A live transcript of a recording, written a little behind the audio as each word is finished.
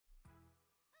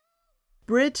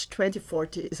Bridge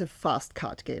 2040 is a fast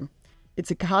card game.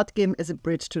 It's a card game as a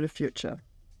bridge to the future.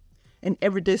 An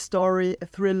everyday story, a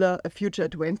thriller, a future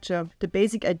adventure. The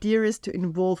basic idea is to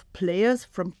involve players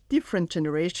from different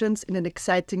generations in an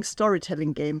exciting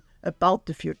storytelling game about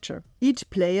the future. Each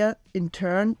player, in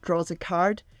turn, draws a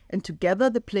card, and together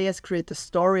the players create a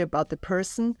story about the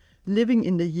person living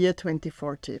in the year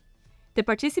 2040. The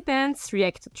participants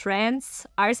react to trends,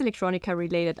 Ars Electronica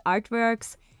related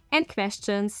artworks, and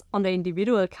questions on the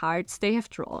individual cards they have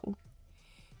drawn.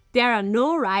 There are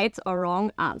no right or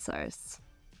wrong answers.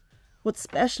 What's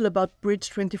special about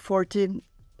Bridge 2040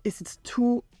 is its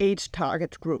two age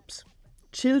target groups: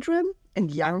 children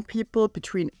and young people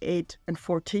between 8 and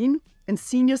 14, and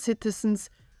senior citizens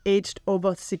aged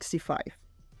over 65.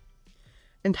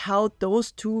 And how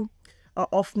those two are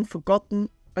often forgotten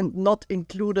and not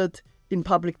included in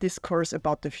public discourse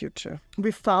about the future.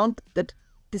 We found that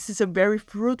this is a very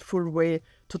fruitful way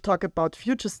to talk about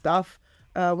future stuff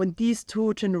when these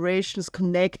two generations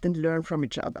connect and learn from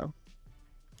each other.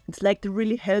 It's like to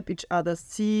really help each other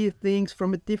see things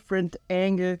from a different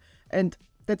angle, and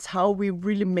that's how we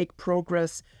really make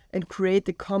progress and create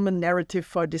a common narrative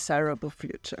for a desirable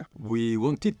future. We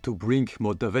wanted to bring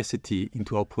more diversity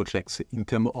into our projects in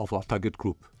terms of our target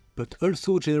group, but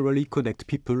also generally connect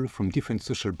people from different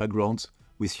social backgrounds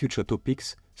with future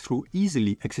topics through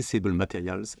easily accessible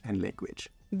materials and language.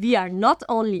 We are not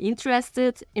only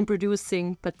interested in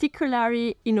producing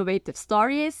particularly innovative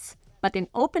stories, but in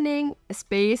opening a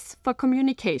space for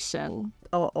communication.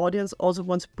 Our audience also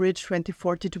wants Bridge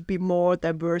 2040 to be more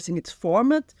diverse in its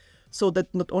format, so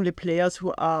that not only players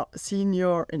who are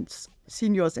seniors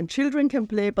and children can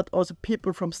play, but also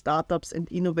people from startups and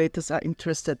innovators are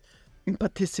interested in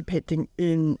participating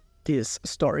in this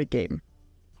story game.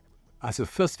 As the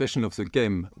first version of the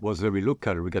game was very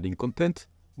local regarding content,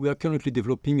 we are currently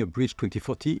developing a Bridge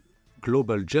 2040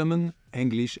 global German,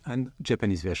 English and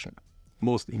Japanese version.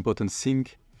 Most important thing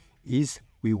is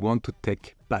we want to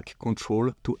take back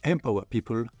control to empower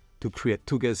people to create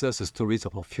together the stories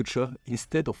of our future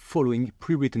instead of following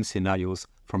pre-written scenarios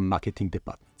from marketing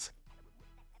departments.